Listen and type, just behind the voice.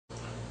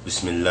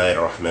Bismillahir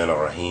Rahmanir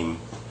Rahim.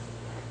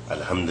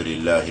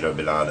 Alhamdulillahi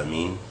Rabbil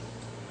Alameen.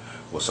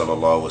 Wa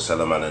sallallahu wa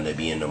sallam ala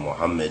nabiyyina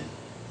Muhammad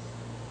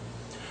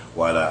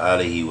wa ala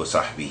alihi wa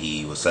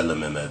sahbihi wa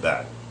sallam ma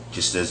ba'd.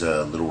 Just as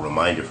a little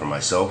reminder for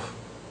myself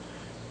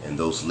and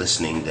those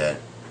listening that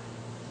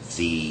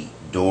the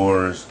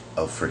doors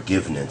of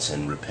forgiveness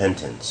and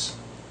repentance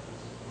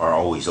are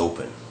always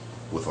open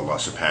with Allah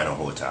subhanahu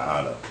wa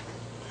ta'ala.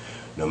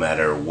 No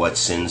matter what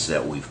sins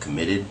that we've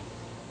committed,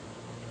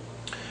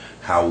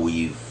 how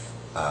we've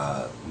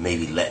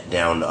maybe let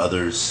down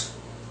others,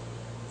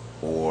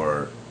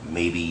 or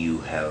maybe you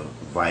have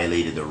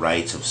violated the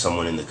rights of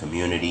someone in the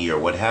community or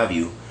what have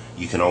you,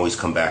 you can always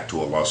come back to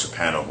Allah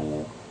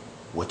subhanahu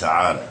wa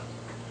ta'ala.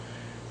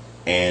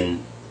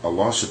 And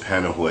Allah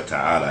subhanahu wa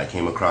ta'ala, I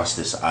came across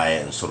this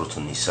ayah in Surah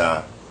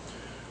An-Nisa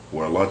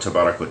where Allah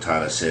tabarak wa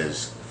ta'ala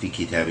says fi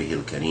kitabihi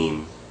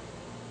al-kareem,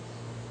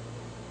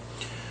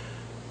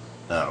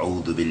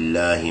 أعوذ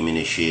بالله من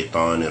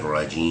الشيطان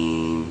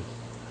الرجيم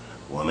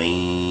ومن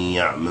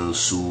يعمل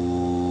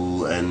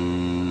سوءا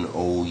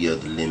أو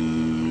يظلم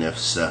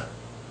نفسه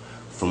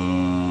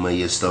ثم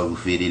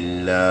يستغفر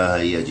الله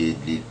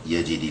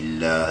يجد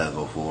الله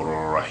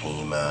غفورا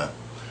رحيما.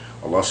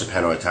 Allah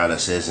subhanahu wa ta'ala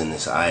says in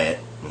this ayat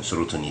in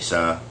Surah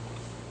An-Nisa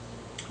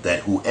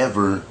that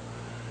whoever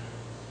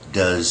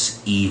does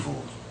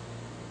evil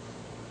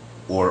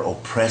or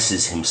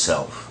oppresses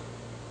himself,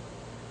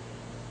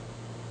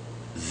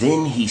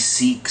 then he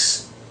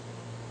seeks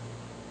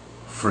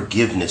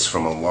forgiveness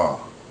from Allah,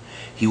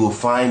 he will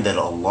find that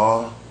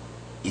Allah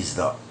is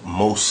the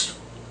most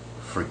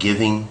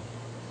forgiving,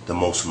 the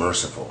most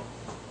merciful.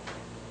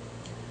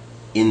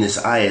 In this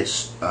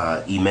ayat,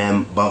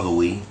 Imaam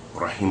Baghawee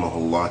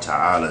rahimahullah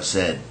ta'ala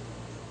said,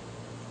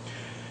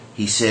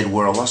 he said,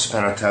 where Allah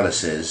subhanahu wa ta'ala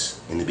says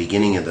in the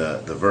beginning of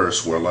the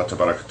verse, where Allah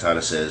tabarak wa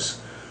ta'ala says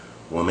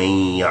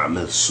وَمَن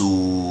يَعْمِلْ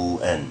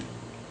سُوءًا,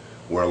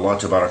 where Allah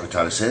tabarak wa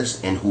ta'ala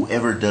says, and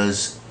whoever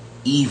does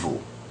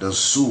evil, does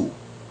su',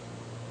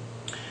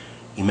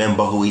 Imaam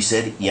Baghawee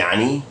said,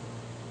 يعني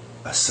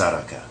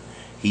السرقة.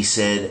 He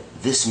said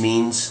this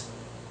means,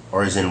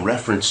 or is in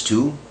reference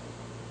to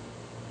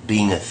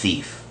being a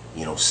thief,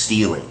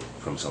 stealing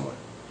from someone.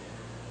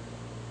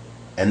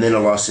 And then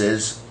Allah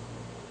says,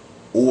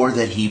 or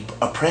that he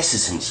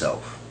oppresses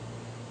himself.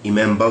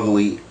 Imaam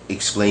Baghawee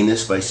explained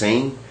this by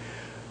saying,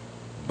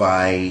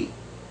 by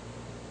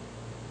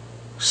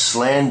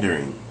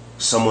slandering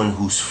someone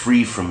who's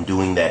free from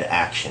doing that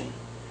action,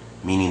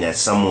 meaning that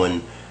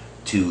someone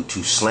to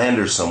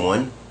slander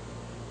someone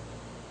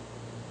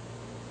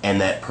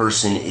and that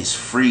person is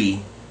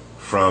free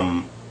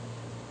from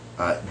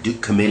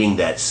committing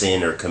that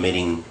sin or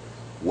committing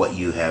what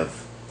you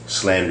have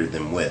slandered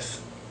them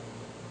with.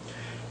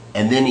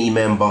 And then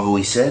Imaam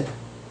Baghawee said,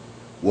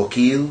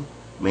 وَكِيل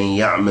مَنْ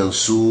يَعْمِلْ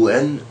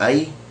سُوءًا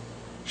أي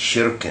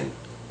شِرْكًا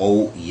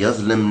أو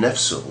يظلم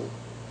نفسه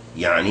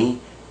يعني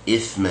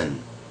إثما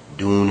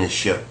دون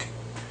الشرك.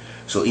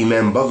 So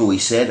Imaam Baghawee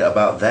said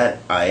about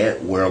that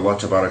ayat where Allah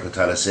tabarak wa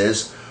ta'ala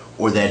says,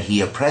 or that he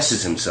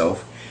oppresses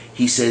himself,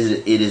 he says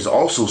it is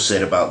also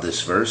said about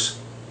this verse,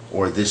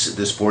 or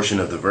this portion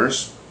of the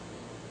verse,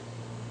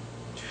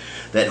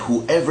 that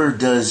whoever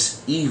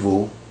does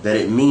evil, that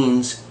it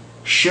means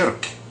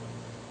shirk.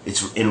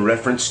 It's in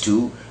reference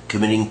to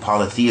committing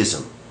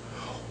polytheism.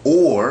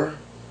 Or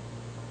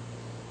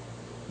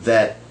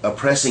that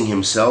oppressing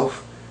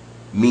himself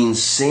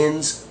means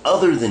sins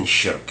other than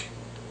shirk.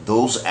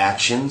 Those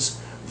actions,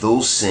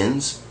 those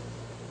sins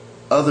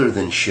other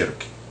than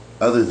shirk,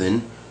 other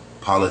than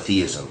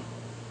polytheism.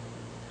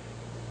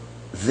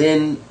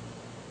 Then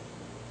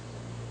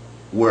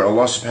where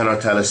Allah subhanahu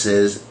wa ta'ala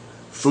says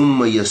ثُمَّ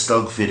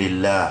يَسْتَغْفِرِ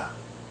اللَّهِ,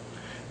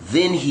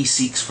 then he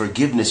seeks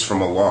forgiveness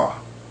from Allah.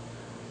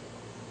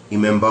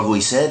 Imaam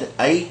Baghawee said,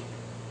 أي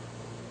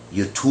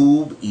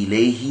يتوب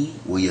إليه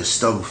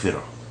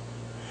ويستغفر.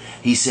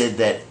 He said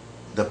that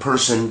the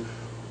person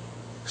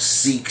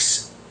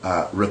seeks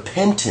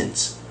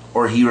repentance,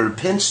 or he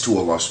repents to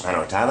Allah subhanahu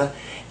wa ta'ala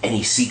and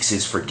he seeks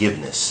his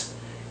forgiveness.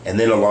 And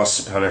then Allah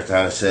subhanahu wa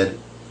ta'ala said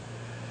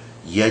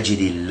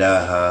يَجِدِ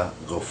اللَّهَ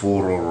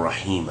غَفُورٌ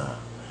رَحِيمًا,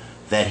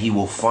 that he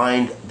will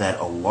find that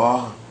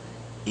Allah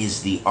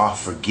is the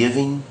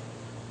forgiving,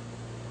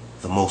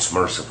 the most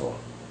merciful.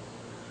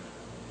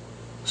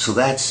 So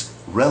that's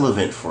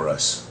relevant for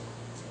us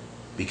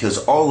because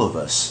all of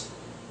us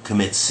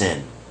commit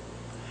sin.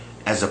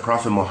 As the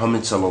Prophet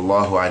Muhammad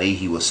sallallahu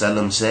alayhi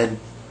wasallam said,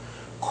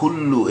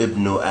 كُلُّ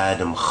ابْنُ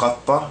آدَمْ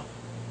خَطَّ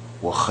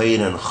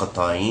وَخَيْرًا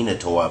خَطَائِينَ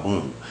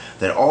تَوَابُونَ,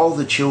 that all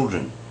the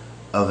children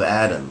of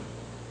Adam,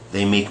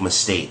 they make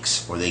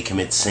mistakes or they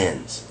commit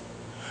sins.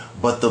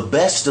 But the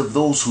best of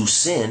those who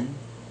sin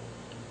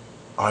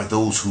are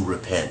those who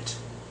repent.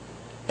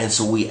 And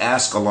so we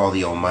ask Allah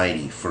the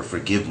Almighty for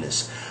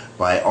forgiveness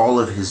by all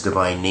of His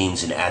divine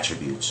names and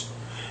attributes.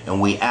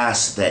 And we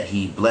ask that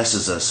He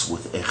blesses us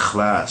with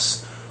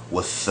ikhlas,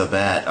 with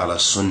thabat ala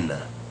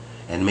sunnah.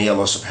 And may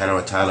Allah subhanahu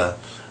wa ta'ala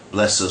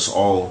bless us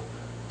all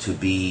to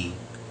be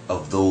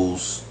of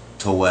those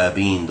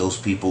tawabin, those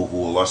people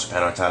who Allah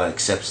subhanahu wa ta'ala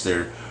accepts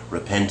their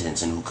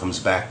repentance and who comes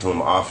back to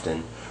him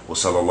often. Wa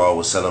sallallahu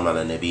wa sallam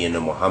ala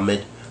nabiyyina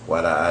Muhammad wa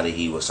ala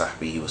alihi wa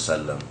sahbihi wa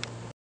sallam.